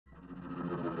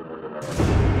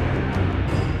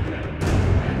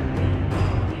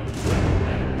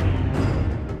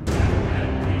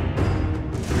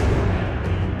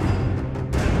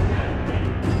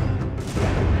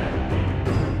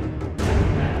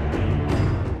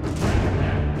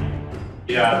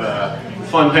We have a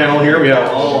fun panel here. We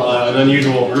have an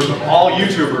unusual group of all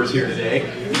YouTubers here today.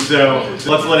 So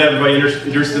let's let everybody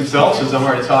introduce themselves. Since I'm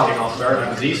already talking, I'll start.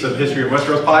 I'm Aziz of the History of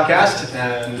Westeros podcast,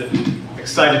 and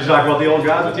excited to talk about the old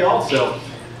gods with y'all. So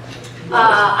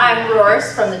I'm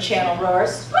Rawrist from the channel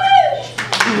Rawrist. I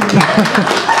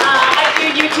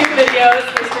do YouTube videos,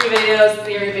 history videos,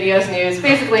 theory videos, news,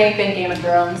 basically anything Game of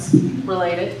Thrones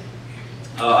related.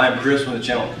 I'm Chris from the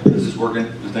channel. This is working.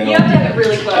 You have to have it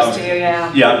really close to you,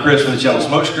 yeah. Yeah, I'm Chris from the channel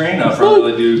Smokescreen. I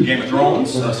primarily do Game of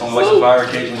Thrones. Some Lights of Fire,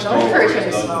 occasionally Star Wars. Don't encourage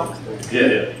him to smoke.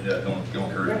 Yeah, don't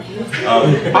encourage me.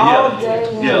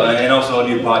 Yeah, and also I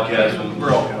do podcasts.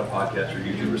 We're all kind of podcasters or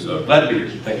YouTubers, so glad to be here.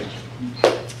 Thank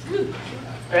you.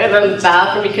 Alright, I'm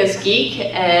Powell from Geek,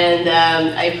 and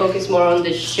I focus more on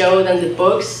the show than the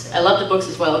books. I love the books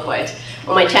as well, quite.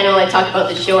 On my channel, I talk about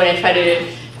the show and I try to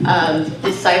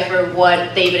decipher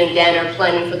what David and Dan are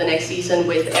planning for the next season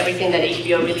with everything that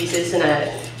HBO releases, and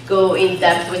I go in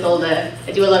depth with all the,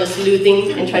 I do a lot of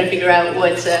sleuthing and try to figure out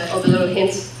what all the little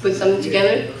hints, put something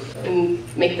together and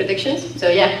make predictions. So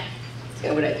yeah, that's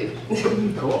kind of what I do.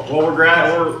 cool. Well,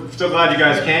 we're so glad you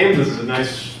guys came. This is a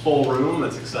nice full room.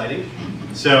 That's exciting.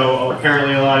 So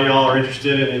apparently a lot of y'all are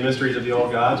interested in the mysteries of the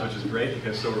old gods, which is great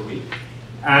because so are we.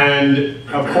 And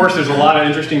of course there's a lot of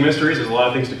interesting mysteries, there's a lot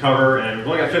of things to cover, and we've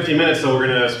only got 15 minutes, so we're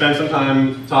going to spend some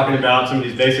time talking about some of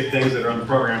these basic things that are on the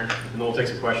program, and then we'll take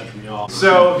some questions from y'all.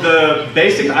 So the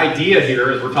basic idea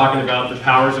here is we're talking about the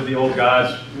powers of the old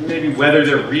gods, maybe whether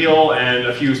they're real, and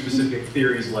a few specific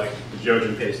theories like the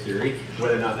JoAnna theory,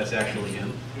 whether or not that's actually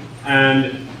him.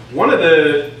 And one of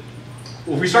the,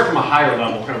 well, if we start from a higher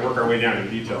level, kind of work our way down in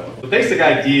detail. The basic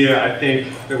idea I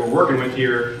think that we're working with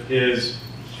here is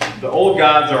the old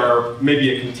gods are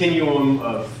maybe a continuum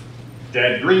of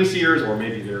dead green seers, or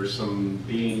maybe there's some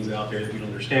beings out there that we don't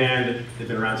understand. They've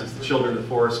been around since the children of the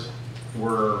forest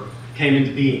came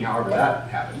into being, however that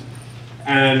happened.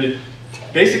 And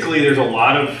basically there's a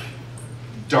lot of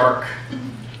dark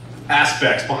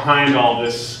aspects behind all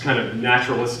this kind of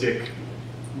naturalistic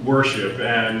worship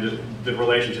and the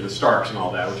relation to the Starks and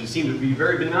all that, which seemed to be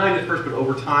very benign at first, but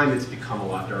over time it's become a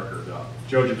lot darker.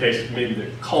 JoAnna is maybe the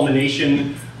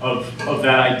culmination of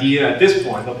that idea at this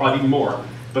point. There'll probably be more.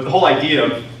 But the whole idea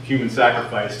of human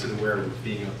sacrifice to the werewolves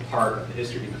being a part of the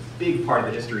history, being a big part of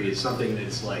the history, is something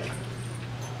that's like,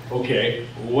 okay,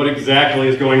 what exactly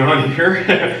is going on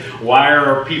here? Why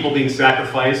are people being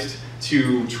sacrificed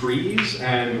to trees,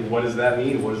 and what does that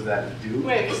mean? What does that do?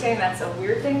 Wait, are you saying that's a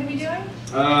weird thing to be doing?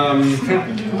 Come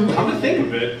to think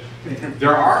of it,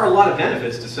 there are a lot of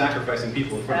benefits to sacrificing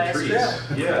people in front of trees.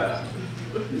 True. Yeah.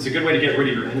 It's a good way to get rid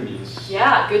of your enemies.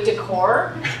 Yeah, good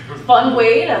decor, fun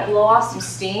way to blow off some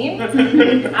steam. I don't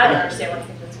understand why you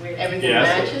think that's weird. Everything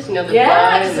matches, you know, the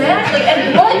yeah, blood exactly.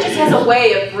 And blood just has a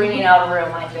way of bringing out a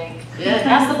room, I think. Yeah.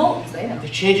 That's the Boltons, they know. They're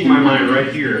changing my mind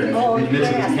right here in the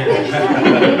midst of this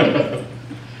panel.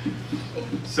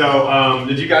 So,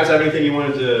 did you guys have anything you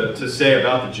wanted to say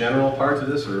about the general parts of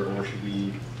this, or should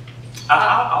we?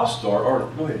 I'll start, or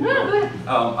go ahead. No, go ahead.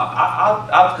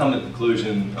 I've come to the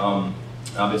conclusion,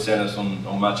 I've been saying this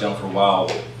on my channel for a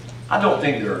while, I don't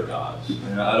think there are gods.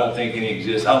 I don't think any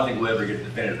exist. I don't think we'll ever get a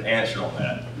definitive answer on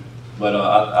that. But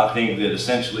I think that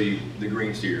essentially the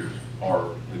green seers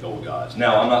are the gold gods.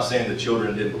 Now, I'm not saying the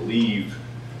children didn't believe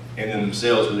in them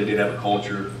themselves, but they did have a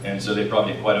culture, and so they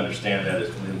probably didn't quite understand that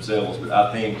as themselves. But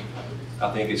I think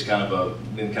it's kind of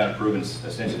been kind of proven,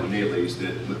 essentially to me at least,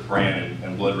 that with Bran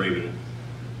and Blood Raven,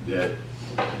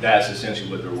 that's essentially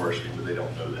what they're worshiping, but they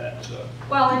don't know that. So.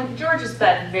 Well, and George has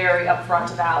been very upfront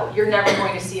about you're never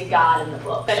going to see a god in the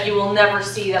book. That you will never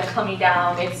see them coming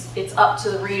down. It's up to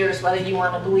the readers whether you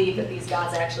want to believe that these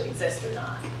gods actually exist or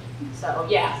not. So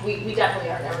yeah, we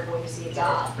definitely are never going to see a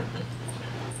god.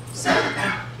 So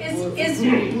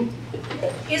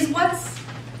is what's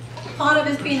thought of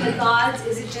as being the gods,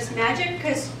 is it just magic?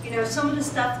 Because you know some of the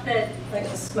stuff that, like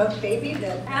the smoked baby,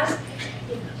 the Aass,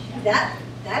 that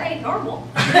ain't normal.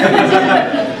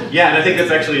 Yeah, and I think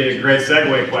that's actually a great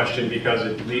segue question, because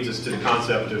it leads us to the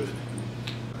concept of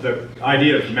the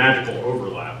idea of magical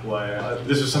overlap.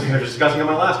 This is something I was discussing on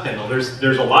my last panel.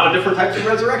 There's a lot of different types of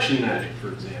resurrection magic, for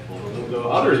example. The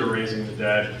others are raising the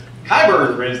dead.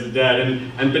 Qyburn raised the dead,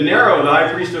 and Benero, the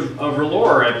high priest of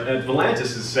R'hllor at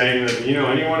Volantis, is saying that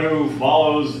anyone who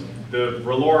follows the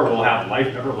R'hllor will have life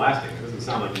everlasting. It doesn't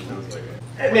sound like it sounds like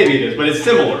it. Maybe it is, but it's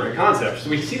similar in concept. So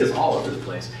we see this all over the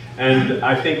place. And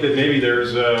I think that maybe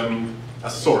there's a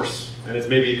source, and it's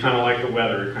maybe kind of like the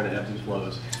weather, it kind of ebbs and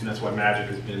flows. And that's why magic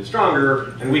has been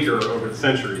stronger and weaker over the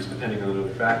centuries, depending on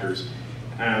other factors.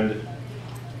 And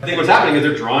I think what's happening is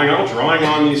they're drawing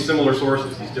on these similar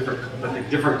sources, these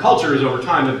different cultures over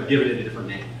time have given it a different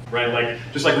name, right? Like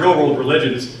just like real world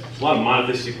religions, there's a lot of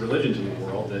monotheistic religions in the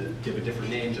world that give a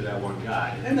different name to that one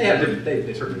god, and they have different,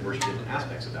 they certainly worship different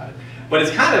aspects about it. But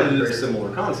it's kind of a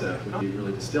similar concept when you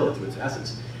really distill it to its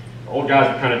essence. Old gods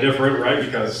are kind of different, right?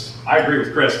 Because I agree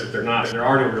with Chris that there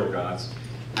are no real gods,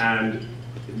 and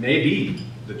it may be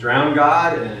the drowned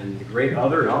god and the great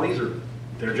other, and all these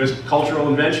they're just cultural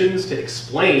inventions to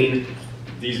explain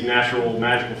these well,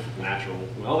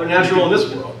 they're natural in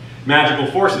this world,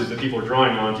 magical forces that people are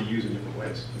drawing on to use in different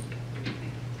ways.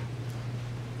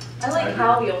 I like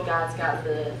how the old gods got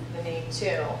the name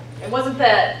too. It wasn't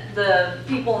that the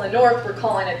people in the north were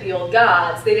calling it the old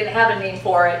gods, they didn't have a name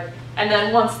for it. And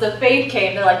then once the faith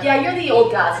came, they're like, yeah, you're the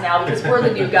old gods now because we're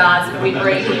the new gods and we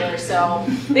reign here. So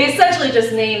they essentially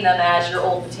just named them as your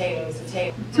old potatoes. It's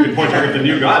a good point here with the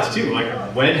new gods too. Like,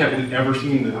 when have we ever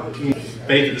seen the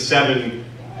faith of the seven,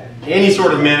 any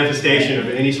sort of manifestation of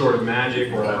any sort of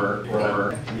magic or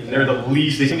I mean, they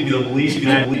seem to be the least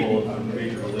magical of the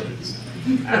major religions.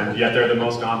 And yet they're the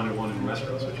most dominant one in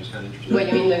Westeros, which is kind of interesting. What,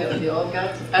 you mean the old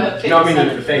gods? No, I mean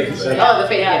the faith of the seven. Oh, the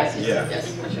faith, Yeah.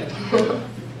 yes, for sure.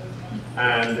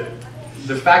 And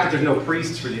the fact that there's no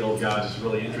priests for the old gods is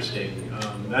really interesting.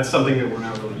 That's something that we're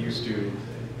not really used to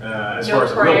as far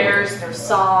as No prayers, no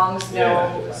songs,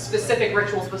 no specific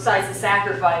rituals besides the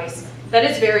sacrifice. That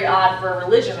is very odd for a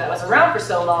religion that was around for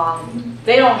so long.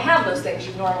 They don't have those things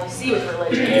you normally see with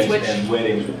religions. And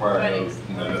weddings require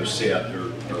no set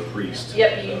or priest.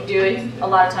 Yep, you do it a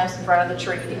lot of times in front of the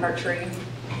tree, the heart tree.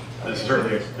 That's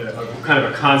certainly a kind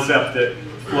of a concept that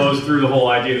flows through the whole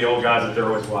idea of the old gods that they're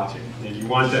always watching. And you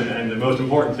want them, and the most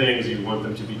important thing is you want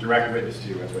them to be direct witness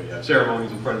to. That's why you have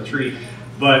ceremonies in front of the tree.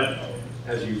 But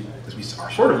as we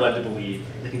are sort of led to believe,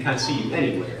 they can kind of see you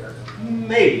anywhere.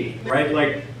 Maybe, right?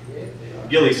 Like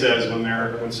Gilly says when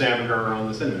Sam and her are on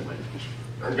the cinnamon lake.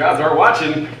 Our gods are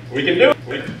watching, we can do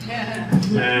it.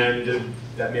 And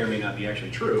that may or may not be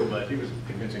actually true, but it was a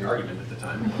convincing argument at the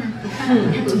time.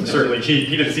 Certainly,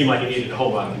 he didn't seem like he needed a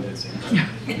whole lot of convincing.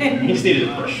 He just needed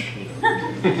a push.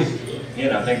 Yeah,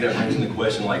 and I think that brings into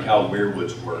question like how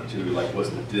werewoods work too. Like, what's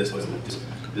the disc?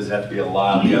 Does it have to be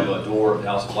alive? We have a door of the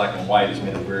house black and white is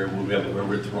made of werewolf. We have the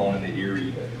werewolf thrown in the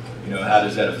Erie. You know, how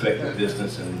does that affect the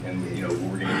distance and you know,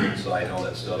 we're getting insight and all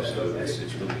that stuff. So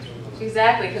it's really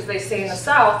Exactly, because they say in the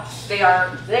South, they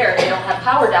aren't there, they don't have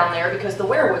power down there because the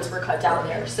werewoods were cut down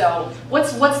there. So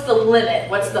what's the limit?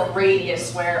 What's the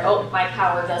radius where, oh, my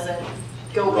power doesn't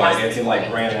go past right, and like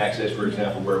grand access, for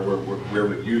example,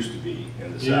 where it used to be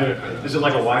in the South. Yeah. Is it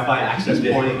like a Wi-Fi access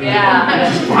point? Yeah.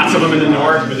 There's lots of them in the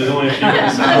north, but there's only a few in the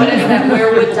south. What is that,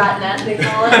 werewood.net they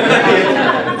call it?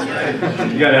 That's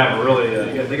right. You gotta have a really,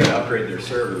 they gotta upgrade their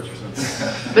servers or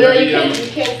something. But then you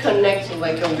can't connect to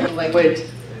like with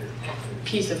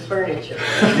piece of furniture.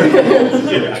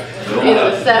 Yeah.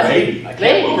 Maybe. I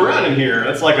can't move around in here.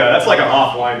 That's like an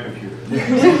offline computer.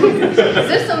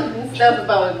 There's some stuff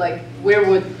about like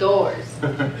weirwood doors,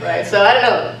 right? So I don't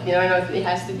know. You know, I don't know if it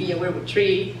has to be a weirwood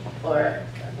tree or it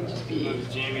can just be.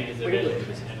 Jamie is weirwood.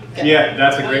 Yeah,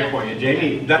 that's a great point. Yeah,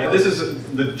 Jamie, this is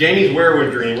Jamie's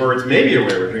weirwood dream, or it's maybe a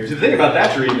weirwood dream. So the thing about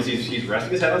that dream is he's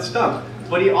resting his head on a stump,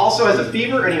 but he also has a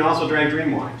fever and he also drank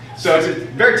dream wine. So it's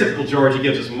very typical George. He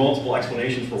gives us multiple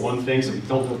explanations for one thing, so we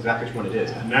don't know exactly which one it is.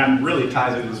 And that really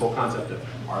ties into this whole concept of,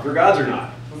 are there gods or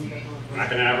not? We're not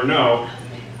going to ever know,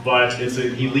 but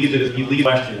he leaves a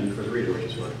question for the reader, which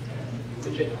is fun.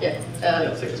 Yeah.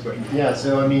 Let's take this question. Yeah,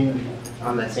 so I mean,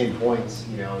 on that same point,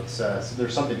 you know, it's so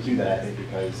there's something to that, I think,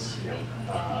 because, you know,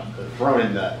 the throne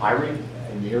in the Eyrie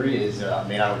in the area is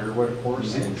made out of weirwood, of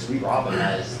course, and Sweet Robin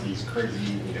has these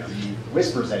crazy, you know,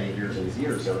 whispers that he hears in his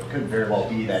ear, so it could very well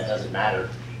be that it doesn't matter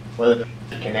whether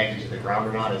they're connected to the ground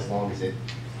or not, as long as it,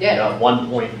 you know, at one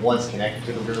point was connected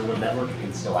to the weirwood network, you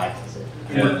can still access it.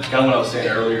 Yeah, it's kind of what I was saying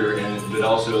earlier, but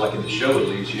also like in the show at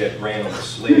least, you had Grant on a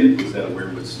sled. Was that a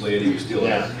weirwood sled? He was still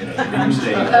in a dream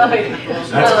state. That's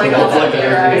like cool. all that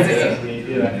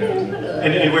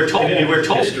And we're told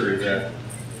history that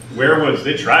werewoods,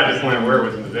 they tried to plant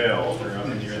werewoods in the Vale or up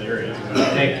in here in the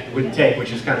area. Wouldn't take,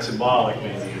 which is kind of symbolic.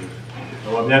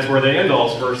 Well, and that's where the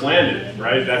Andals first landed,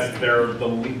 right? They're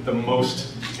the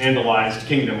most Andalized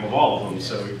kingdom of all of them.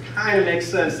 So it kind of makes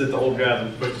sense that the old gods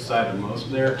would push aside the most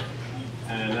there.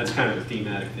 And that's kind of a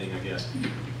thematic thing, I guess.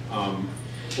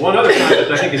 One other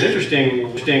concept I think is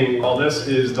interesting all this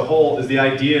is the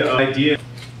idea,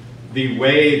 the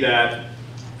way that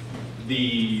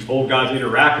the old gods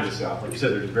interact with the South. Like you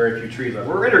said, there's very few trees left.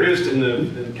 We're introduced in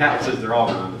the Cat says they're all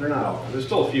gone, but they're not all gone. There's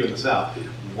still a few in the South.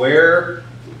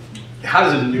 How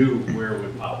does a new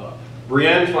weirwood pop up?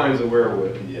 Brienne finds a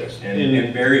werewolf. Yes,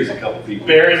 and buries a couple people.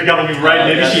 Buries a couple people, right?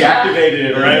 Maybe she activated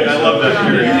it, right? I love that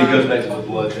theory. It goes back to the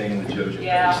blood thing and the Jojen.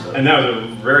 Yeah. Stuff. And that was a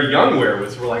very young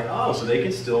werewolf. So we're like, oh, so they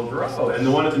can still grow. And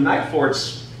the one at the Night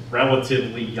Fort's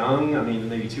relatively young. I mean,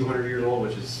 maybe 200 years old,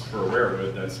 which is for a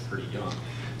werewolf, that's pretty young.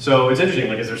 So it's interesting.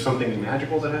 Like, is there something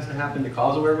magical that has to happen to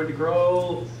cause a werewolf to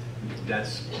grow?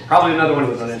 That's probably another one of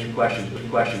those unanswered questions. But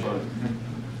question.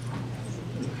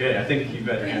 Okay, I think you've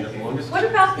got your hand up the longest. What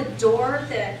about the door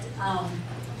that,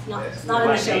 it's not in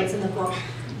the show, it's in the book,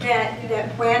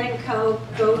 that Bran and Co.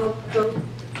 go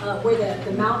where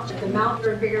the mount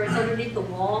or bigger is underneath the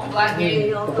wall? Black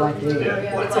Gate. The Black Gate.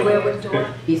 It's a werewolf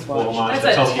door.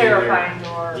 That's a terrifying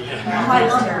door. I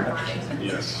love terrifying.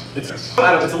 Yes. It's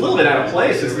a little bit out of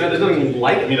place. There's nothing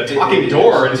like, I mean, a talking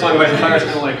door and song by the fire is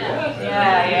kind of like,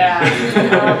 Yeah.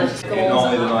 And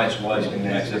only the Night's Watch can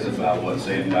access it by what,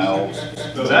 saying Powell.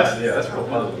 so that's real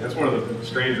puzzling. That's one of the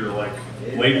stranger, like,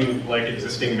 latent, like,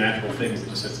 existing magical things that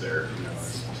just sits there. You know,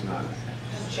 it's not.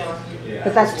 Yeah.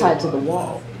 But that's tied to the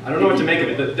wall. I don't know what to make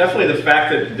of it. Definitely the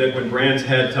fact that when Bran's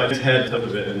head touches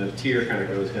it and the tear kind of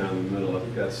goes down the middle, I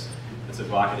think that's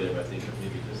evocative, I think, of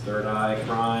maybe his third eye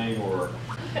crying or...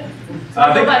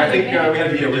 I think we had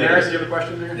to be over there. Do you have a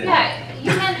question there? Yeah,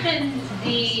 you mentioned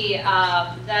the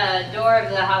door of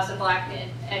the House of Black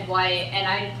and White,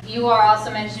 and you are also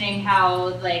mentioning how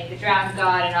like the drowned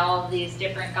god and all of these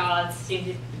different gods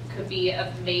could be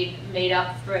made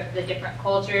up for the different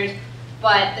cultures,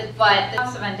 but the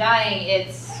House of Undying,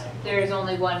 there's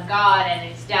only one god and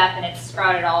it's death and it's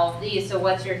sprouted all of these. So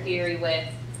what's your theory with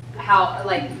how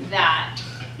like that?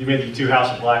 You made the two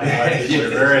House of Black and White. You're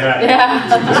very happy.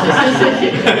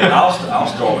 I'll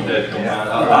start with that.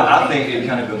 I think it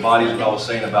kind of embodies what I was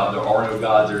saying about there are no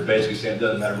gods. They're basically saying it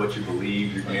doesn't matter what you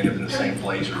believe, you're going to end up in the same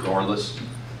place regardless.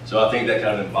 So I think that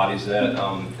kind of embodies that.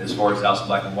 As far as House of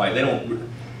Black and White, they don't.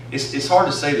 It's hard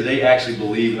to say that they actually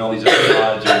believe in all these other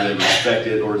gods, or they respect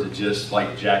it, or is it just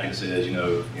like Jaqen says,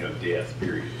 death.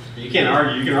 Period. You can't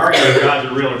argue. You can argue if gods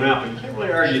are real or not, but you can't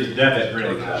really argue that death is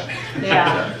real or not.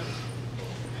 Yeah.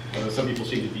 Although some people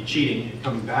seem to be cheating and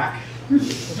coming back.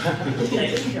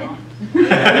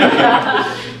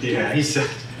 Yeah, he said.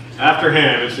 After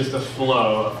him, it's just a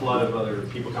flood of other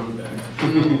people coming back.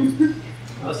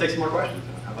 Well, let's take some more questions.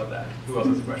 How about that? Who else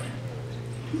has a question?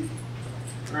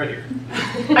 Right here.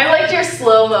 I liked your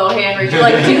slow-mo hand raise. You're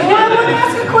like, do I want to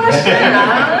ask a question?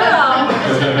 I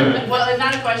don't know. Well, it's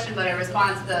not a question, but a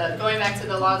response. Going back to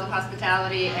the laws of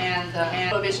hospitality and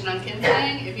prohibition on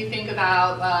kinslaying. If you think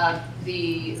about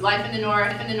the life in the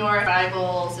north,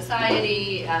 tribal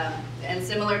society, and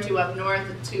similar to up north,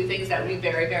 two things that would be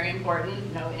very, very important.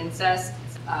 Incest,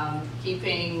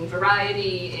 keeping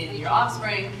variety in your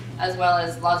offspring, as well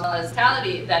as laws of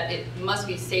hospitality, that it must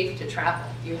be safe to travel.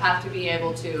 You have to be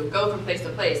able to go from place to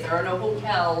place. There are no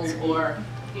hotels or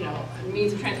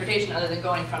means of transportation other than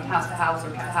going from house to house or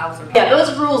to house. Yeah,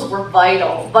 those rules were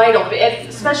vital,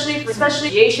 especially for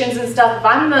negotiations and stuff. If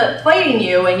I'm fighting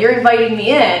you and you're inviting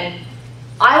me in,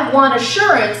 I want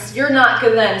assurance you're not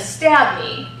going to then stab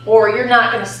me or you're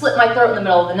not going to slit my throat in the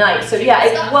middle of the night. So yeah,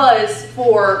 it was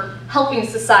for helping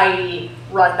society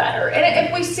run better. And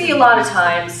if we see a lot of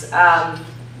times,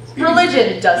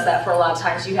 religion does that for a lot of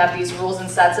times. You have these rules and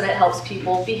sets and it helps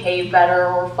people behave better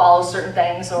or follow certain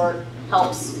things or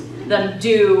helps them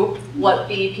do what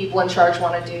the people in charge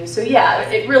want to do. So yeah,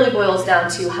 it really boils down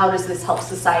to how does this help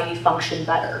society function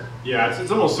better? Yeah, it's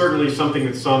almost certainly something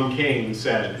that some king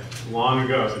said long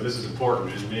ago, so this is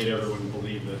important, and made everyone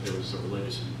believe that there was a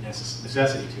religious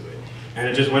necessity to it. And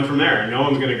it just went from there. No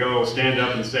one's going to go stand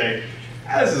up and say,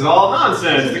 this is all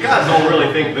nonsense. The gods don't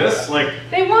really think this. Like,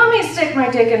 they want me to stick my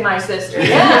dick in my sister.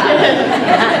 Yeah.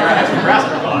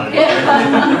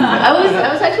 I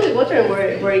was actually wondering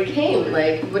where it came.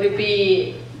 Like, would it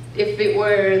be if it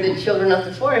were the children of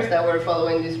the forest that were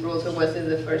following these rules, or was it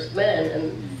the first men?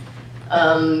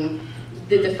 And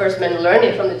did the first men learn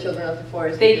it from the children of the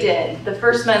forest? They did. The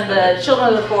first men, the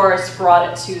children of the forest, brought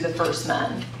it to the first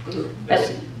men.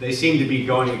 Mm-hmm. They seem to be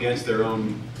going against their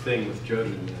own thing with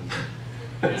JoAnna.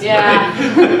 Yeah.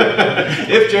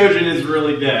 If JoAnna is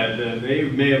really dead, then they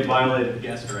may have violated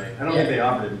guest right. I don't think they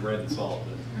offered him bread and salt.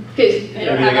 Maybe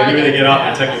they get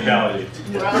off the technicality.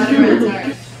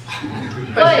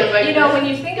 But when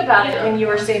you think about it, when you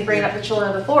were saying bringing up the children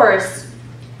of the forest,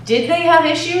 did they have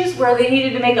issues where they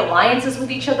needed to make alliances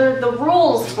with each other? The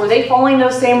rules, were they following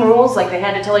those same rules? Like they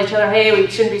had to tell each other, hey, we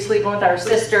shouldn't be sleeping with our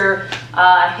sister.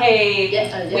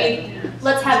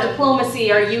 Let's have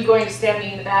diplomacy. Are you going to stab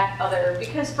me in the back?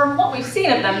 Because from what we've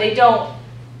seen of them, they don't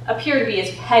appear to be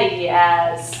as petty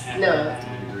as... No.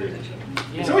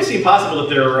 It's always seemed possible that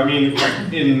there are, I mean,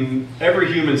 in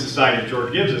every human society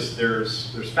George gives us,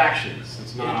 there's factions.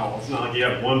 It's not like you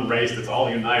have one race that's all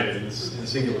united in a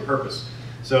singular purpose.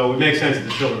 So it makes sense that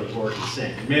the children of George can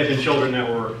sing. It may have been children that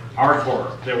were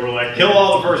hardcore, that were like, kill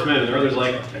all the first men, and the others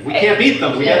like, we can't beat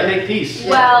them, we gotta make peace.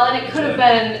 Well, and it could have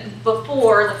been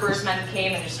before the first men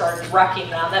came and just started wrecking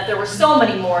them, that there were so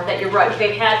many more that you're right,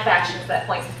 they had factions at that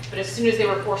point, but as soon as they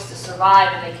were forced to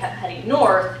survive and they kept heading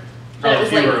north, that it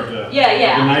was like, the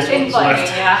nice ones fighting,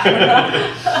 left.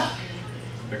 yeah.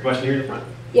 A question here in the front.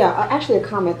 Yeah, actually a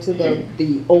comment to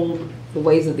the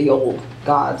ways of the old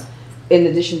gods. In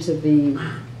addition to the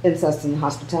incest and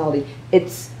hospitality,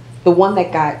 it's the one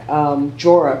that got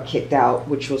Jorah kicked out,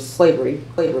 which was slavery,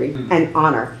 and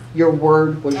honor. Your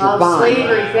word was your bond.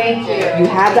 Slavery, thank you. You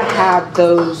had to have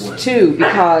those two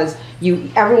because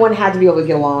everyone had to be able to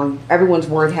get along. Everyone's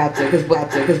word had to,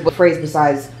 because the phrase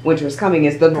besides winter is coming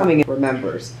is the coming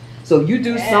remembers. So if you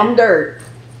do some dirt,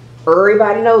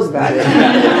 everybody knows about it.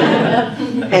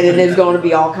 And then there's going to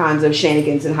be all kinds of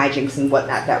shenanigans and hijinks and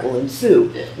whatnot that will ensue,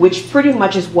 which pretty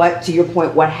much is what, to your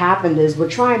point, what happened is we're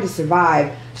trying to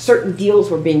survive. Certain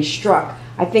deals were being struck.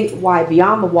 I think why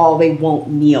Beyond the Wall they won't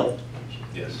kneel.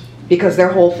 Yes. Because their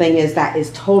whole thing is that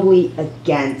is totally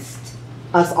against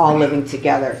us all living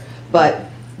together. But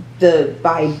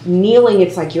by kneeling,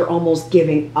 it's like you're almost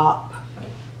giving up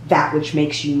that which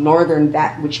makes you northern,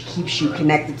 that which keeps you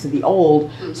connected to the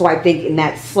old. So I think in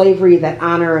that slavery, that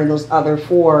honor, and those other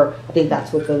four, I think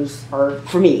that's what those are,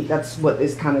 for me, that's what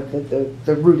is kind of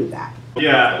the root of that.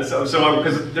 Yeah, so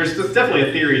because there's definitely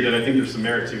a theory that I think there's some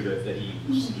merit to that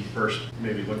he first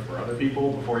maybe looked for other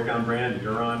people before he found Bran, and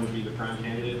Euron would be the prime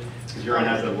candidate. Because Euron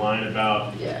has that line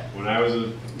about when I was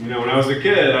a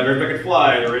kid, I dreamt I could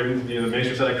fly, or even the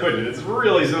Maester said I couldn't. It's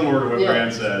really similar to what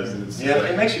Bran says. And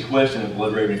it makes you question if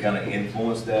Bloodraven kind of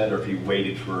influenced that, or if he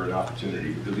waited for an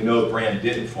opportunity. Because we know if Bran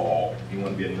didn't fall, he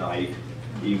wanted to be a knight.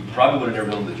 He probably would have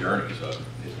never done the journey. So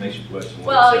it makes you question.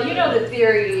 Well, you know the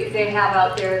theory they have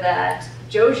out there that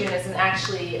JoAnna isn't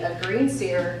actually a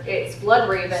greenseer, it's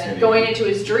Bloodraven going into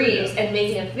his dreams and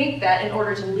making him think that in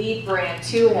order to lead Bran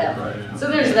to him. Right.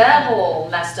 So there's that whole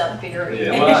messed up theory.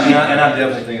 Yeah, well, and I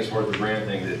definitely think it's worth the Bran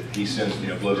thing that he sends,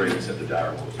 Bloodraven sent the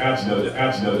direwolves.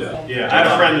 Absolutely. Yeah, I had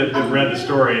a friend that read the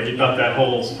story and he thought that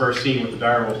whole first scene with the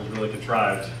direwolves was really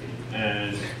contrived.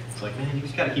 And it's like, man, you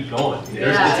just gotta keep going. It's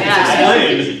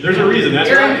explained. There's a reason. That's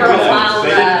why they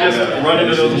didn't just run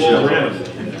into those wolves randomly.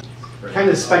 Kind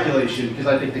of speculation, because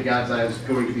I think the God's Eye is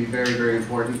going to be very, very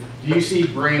important. Do you see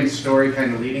Bran's story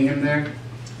kind of leading him there?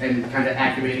 And kind of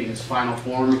activating his final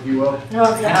form, if you will?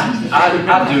 Oh, yeah.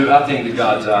 I do. I think the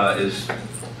God's Eye is,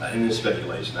 in this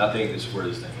speculation, I think it's where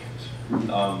this thing is.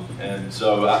 And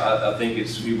so I think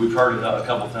we've heard a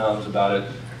couple times about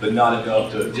it, but not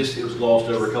enough to, it was glossed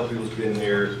over. A couple people's been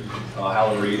there.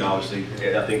 Howland Reed, obviously,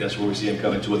 I think that's where we see him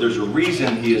coming to it. There's a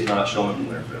reason he is not showing in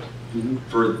Winterfell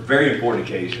for very important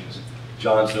occasions.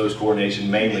 Jon Snow's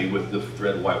coronation, mainly with the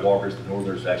threat of White Walkers. The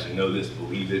Northerners actually know this,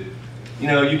 believe it.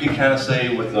 You can kind of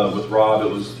say with Robb,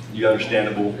 it was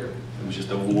understandable. It was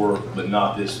just a war, but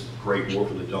not this great war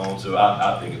for the Dawn. So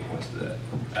I think it points to that.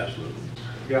 Absolutely.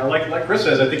 Yeah, like Chris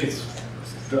says, I think it's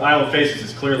the Isle of Faces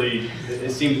is clearly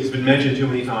it's been mentioned too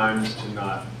many times to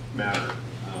not matter.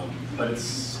 But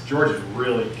George has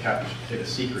really kept it a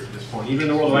secret at this point. Even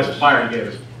the World of Ice and Fire he gave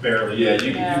us barely. Yeah,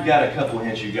 you got a couple of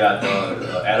hints. You got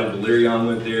Adam Valyrion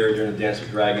went there during the Dance of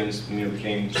Dragons.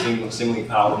 Became seemingly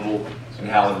powerful. And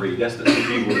Howland Reed. That's the two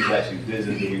people that actually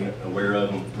visited that we're aware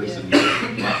of. And at least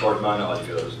as far as my knowledge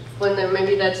goes. When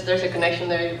maybe there's a connection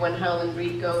there when Howland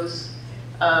Reed goes,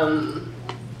 and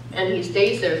he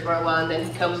stays there for a while, and then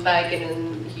he comes back, and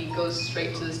then he goes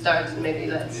straight to the stars, and maybe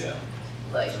that's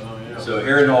like. So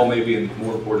Harrenhal may be a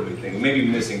more important thing. We may be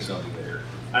missing something there.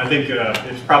 I think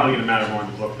it's probably going to matter more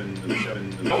in the book than the show. I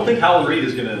don't think Howland Reed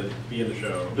is going to be in the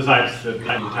show, besides the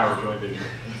Tower of Joy vision.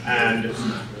 And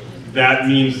that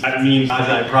means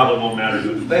I probably won't matter.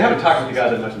 They haven't talked with the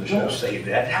guys that much in the show. Don't say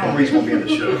that. Howland Reed's going to be in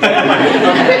the show.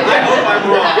 I hope I'm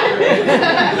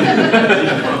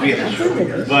wrong. Be in the show,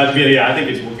 but yeah, I think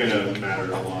it's going to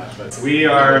matter a lot. But we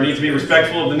need to be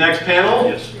respectful of the next panel.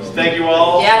 Yes. Thank you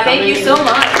all. Yeah, thank you so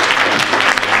much.